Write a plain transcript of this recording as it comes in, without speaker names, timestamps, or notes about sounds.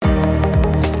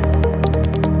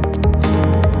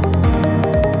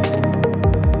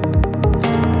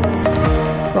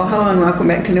Hello and welcome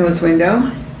back to Noah's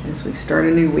Window. As we start a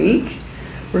new week,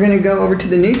 we're going to go over to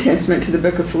the New Testament, to the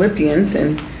book of Philippians.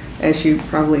 And as you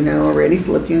probably know already,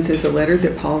 Philippians is a letter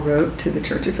that Paul wrote to the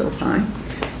church of Philippi.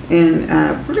 And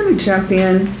we're going to jump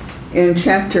in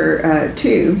chapter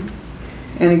 2.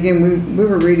 And again, we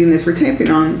were reading this. We're taping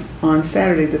on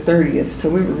Saturday the 30th, so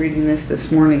we were reading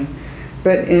this morning.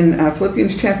 But in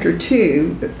Philippians chapter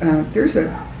 2, there's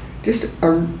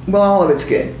all of it's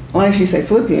good. Well, as you say,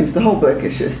 Philippians, the whole book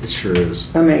is just... It sure is.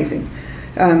 Amazing.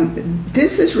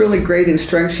 This is really great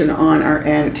instruction on our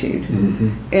attitude.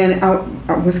 Mm-hmm. And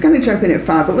I was going to jump in at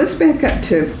 5, but let's back up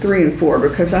to 3 and 4,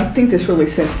 because I think this really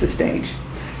sets the stage.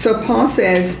 So Paul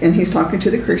says, and he's talking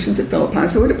to the Christians at Philippi,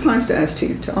 so it applies to us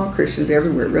too, to all Christians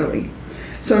everywhere, really.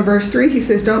 So in verse 3, he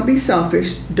says, don't be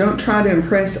selfish, don't try to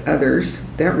impress others.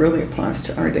 That really applies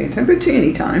to our day and time, but to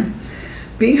any time.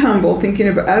 Be humble, thinking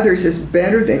of others as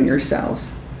better than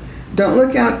yourselves. Don't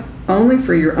look out only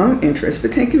for your own interest,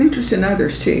 but take an interest in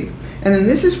others too. And then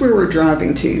this is where we're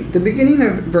driving to. The beginning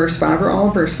of verse 5, or all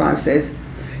of verse 5, says,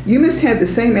 you must have the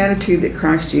same attitude that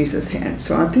Christ Jesus had.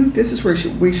 So I think this is where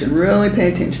we should really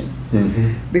pay attention.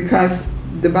 Mm-hmm. Because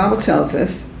the Bible tells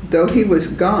us, though he was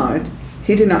God,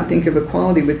 he did not think of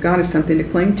equality with God as something to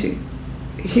cling to.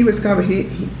 He was God, but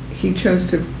he chose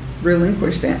to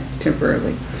relinquish that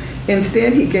temporarily.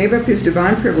 Instead, he gave up his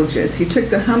divine privileges. He took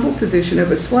the humble position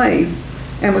of a slave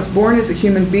and was born as a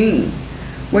human being.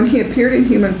 When he appeared in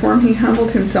human form, he humbled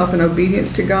himself in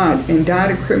obedience to God and died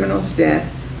a criminal's death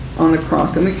on the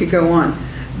cross. And we could go on.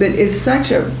 But it's such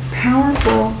a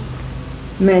powerful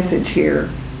message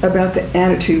here about the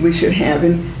attitude we should have.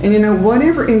 And you know,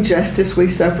 whatever injustice we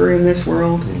suffer in this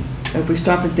world, if we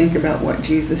stop and think about what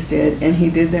Jesus did, and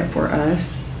he did that for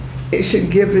us, it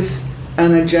should give us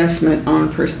an adjustment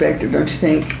on perspective, don't you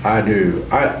think? I do.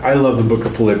 I love the book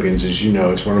of Philippians, as you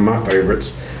know. It's one of my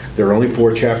favorites. There are only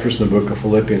 4 chapters in the book of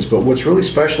Philippians, but what's really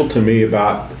special to me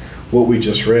about what we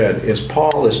just read is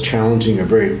Paul is challenging a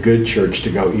very good church to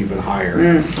go even higher.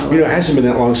 It hasn't been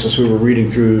that long since we were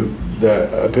reading through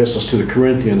the epistles to the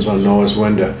Corinthians on Noah's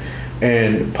Window,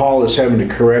 and Paul is having to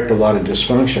correct a lot of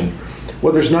dysfunction.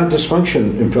 Well, there's not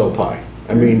dysfunction in Philippi.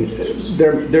 I mean,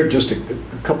 they're just a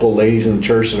couple of ladies in the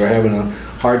church that are having a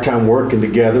hard time working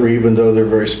together, even though they're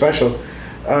very special.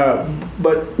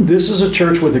 But this is a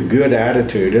church with a good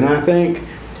attitude, and I think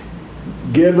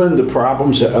given the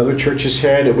problems that other churches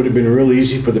had, it would have been real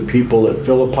easy for the people at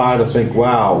Philippi to think,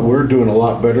 wow, we're doing a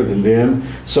lot better than them.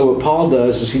 So what Paul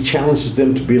does is he challenges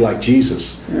them to be like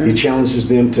Jesus. He challenges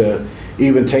them to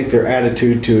even take their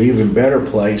attitude to an even better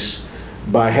place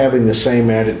by having the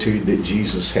same attitude that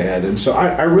Jesus had. And so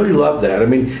I really love that. I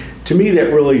mean, to me,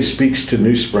 that really speaks to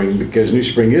New Spring, because New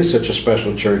Spring is such a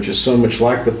special church. It's so much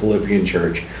like the Philippian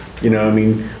church. You know, I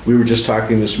mean, we were just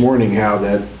talking this morning how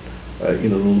that, in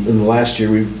the last year,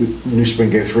 New Spring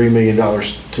gave $3 million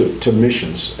to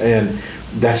missions. And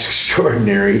that's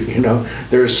extraordinary. You know,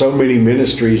 there are so many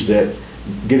ministries that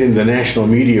get into the national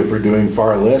media for doing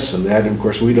far less than that. And of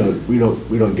course, we don't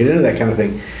get into that kind of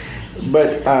thing.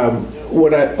 But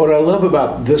what I love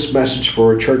about this message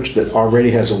for a church that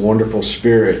already has a wonderful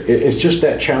spirit, it's just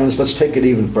that challenge. Let's take it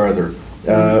even further.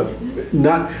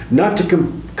 Not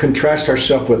to contrast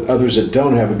ourselves with others that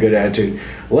don't have a good attitude.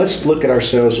 Let's look at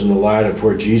ourselves in the light of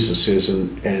where Jesus is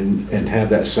and have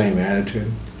that same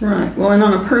attitude. Right. Well, and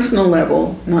on a personal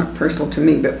level, not personal to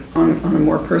me, but on a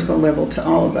more personal level to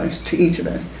all of us, to each of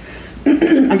us,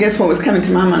 I guess what was coming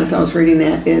to my mind as I was reading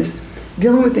that is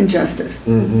dealing with injustice.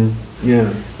 Mm-hmm.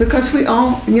 Yeah. Because we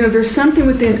all, there's something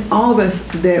within all of us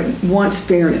that wants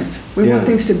fairness. We want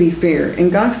things to be fair.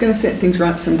 And God's going to set things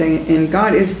right someday. And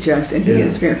God is just and He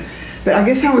is fair. But I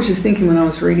guess I was just thinking when I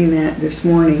was reading that this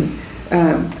morning,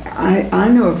 I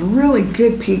know of really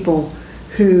good people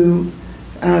who,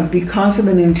 because of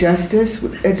an injustice,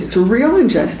 it's a real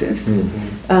injustice,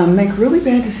 make really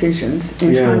bad decisions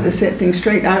in trying to set things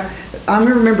straight. I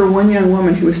remember one young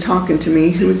woman who was talking to me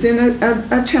who was in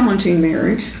a challenging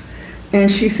marriage. And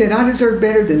she said, I deserve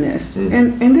better than this.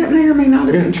 Mm-hmm. And that may or may not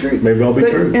have been true. Maybe all be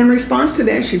true. In response to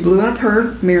that, she blew up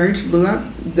her marriage, blew up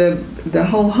the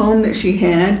whole home that she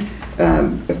had,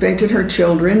 affected her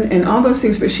children, and all those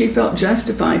things, but she felt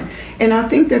justified. And I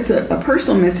think that's a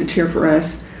personal message here for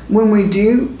us when we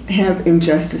do have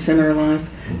injustice in our life,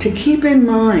 to keep in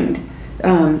mind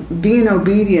being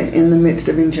obedient in the midst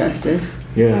of injustice,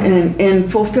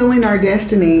 and fulfilling our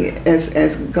destiny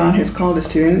as God has called us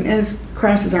to, and as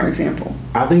Christ is our example.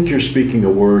 I think you're speaking a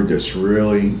word that's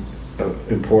really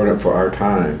important for our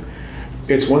time.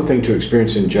 It's one thing to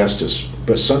experience injustice,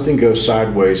 but something goes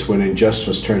sideways when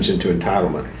injustice turns into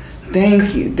entitlement.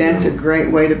 Thank you. That's a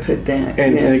great way to put that.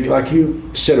 And like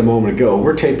you said a moment ago,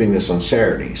 we're taping this on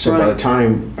Saturday. So by the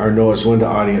time our Noah's Window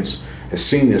audience has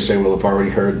seen this, they will have already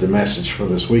heard the message for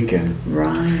this weekend.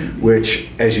 Right. Which,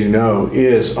 as you know,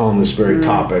 is on this very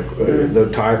topic.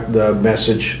 The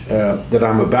message that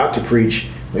I'm about to preach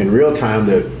in real time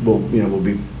that will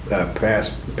be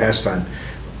pastime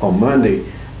on Monday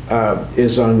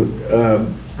is on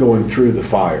going through the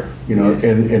fire. Yes.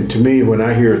 And to me, when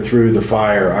I hear through the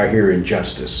fire, I hear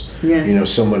injustice.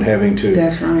 Yes. Someone having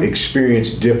to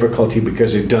experience difficulty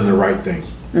because they've done the right thing.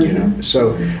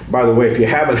 So by the way, if you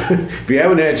haven't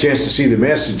had a chance to see the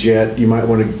message yet, you might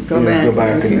want to go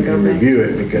back and review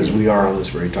it, because we are on this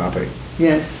very topic.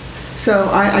 Yes. So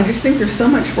I just think there's so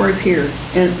much for us here,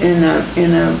 and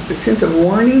a sense of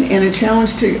warning and a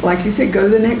challenge to, like you said, go to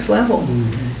the next level.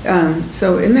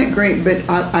 So isn't that great? But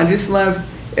I just love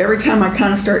every time I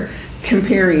kind of start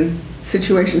comparing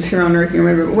situations here on earth, you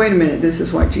remember, wait a minute, this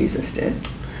is what Jesus did.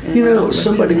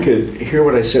 Somebody could hear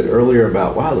what I said earlier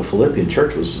about, wow, the Philippian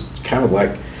church was kind of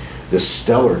like this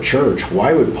stellar church.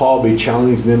 Why would Paul be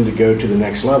challenging them to go to the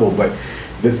next level? But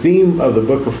the theme of the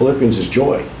book of Philippians is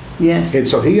joy. Yes. And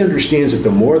so he understands that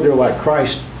the more they're like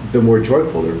Christ, the more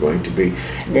joyful they're going to be.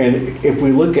 Yes. And if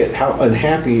we look at how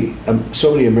unhappy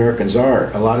so many Americans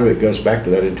are, a lot of it goes back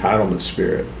to that entitlement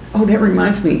spirit. Oh, that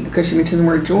reminds me, because you mentioned the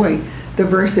word joy, the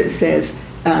verse that says,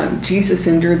 Jesus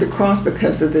endured the cross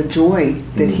because of the joy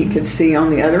that he could see on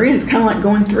the other end. It's kind of like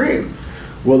going through.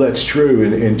 Well, that's true.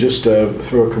 And just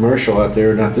throw a commercial out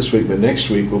there, not this week, but next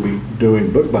week, we'll be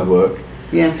doing book by book.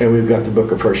 Yes. And we've got the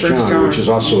book of First John, which is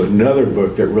also another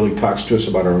book that really talks to us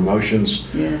about our emotions.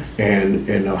 Yes.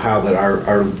 And how that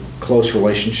our close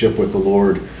relationship with the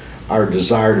Lord, our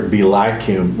desire to be like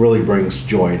him, really brings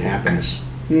joy and happiness.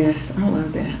 Yes, I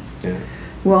love that. Yeah.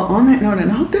 Well, on that note,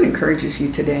 and I hope that encourages you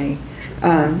today.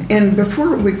 And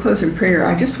before we close in prayer,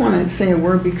 I just want to say a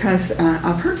word, because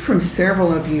I've heard from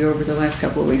several of you over the last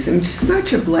couple of weeks, and it's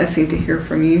such a blessing to hear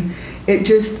from you. It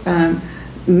just,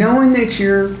 knowing that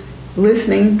you're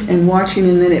listening and watching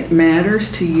and that it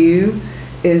matters to you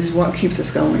is what keeps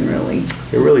us going, really.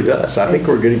 It really does. I think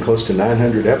we're getting close to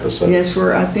 900 episodes. Yes,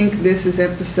 I think this is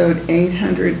episode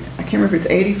 800. I can't remember if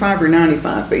it's 85 or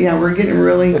 95, but yeah, we're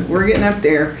getting up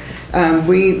there.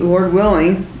 Lord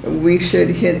willing, we should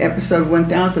hit episode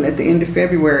 1000 at the end of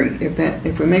February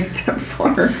if we make it that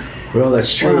far. Well,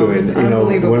 that's true. Wow,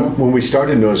 and when we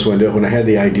started Noah's Window, when I had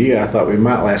the idea, I thought we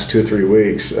might last 2 or 3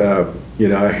 weeks.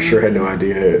 I sure had no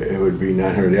idea it would be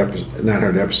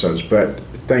 900 episodes. But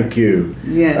thank you.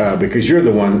 Yes. Because you're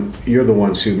the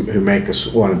ones who make us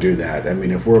want to do that. I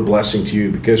mean, if we're a blessing to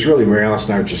you, because really, Mary Alice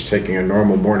and I are just taking a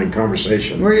normal morning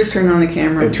conversation. We're just turning on the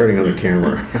camera. And turning on the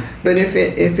camera. But if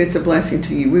it's a blessing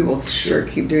to you, we will sure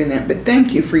keep doing that. But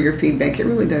thank you for your feedback. It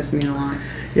really does mean a lot.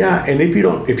 Yeah, and if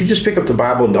you just pick up the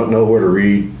Bible and don't know where to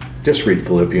read, just read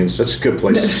Philippians. That's a good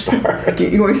place to start.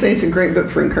 You always say it's a great book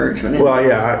for encouragement. Well,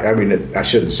 yeah, I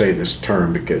shouldn't say this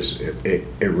term because it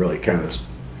really kind of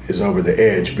is over the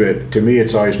edge, but to me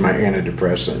it's always my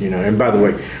antidepressant, And by the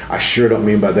way, I sure don't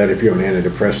mean by that if you're on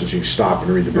antidepressants you can stop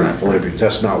and read the book of Philippians.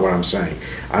 That's not what I'm saying.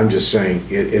 I'm just saying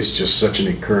it's just such an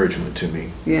encouragement to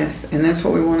me. Yes, and that's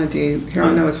what we want to do here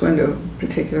on Noah's Window,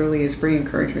 particularly, is bring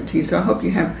encouragement to you. So I hope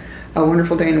you have a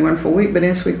wonderful day and a wonderful week. But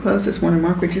as we close this morning,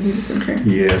 Mark, would you lead us in prayer?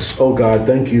 Yes. Oh God,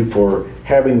 thank you for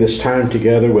having this time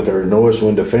together with our Noah's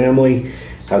Window family,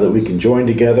 that we can join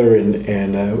together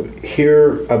and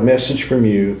hear a message from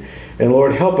you. And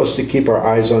Lord, help us to keep our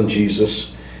eyes on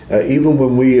Jesus, even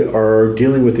when we are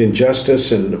dealing with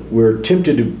injustice and we're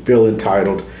tempted to feel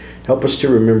entitled. Help us to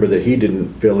remember that he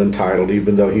didn't feel entitled,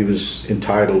 even though he was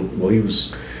entitled. Well, he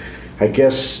was, I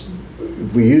guess,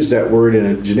 if we use that word in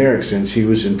a generic sense, he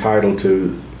was entitled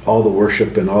to all the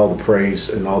worship and all the praise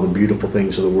and all the beautiful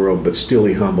things of the world, but still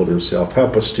he humbled himself.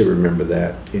 Help us to remember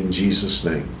that in Jesus'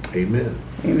 name. Amen.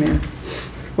 Amen.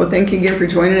 Well, thank you again for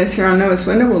joining us here on Noah's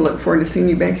Window. We'll look forward to seeing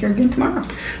you back here again tomorrow.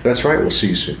 That's right. We'll see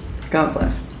you soon. God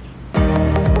bless.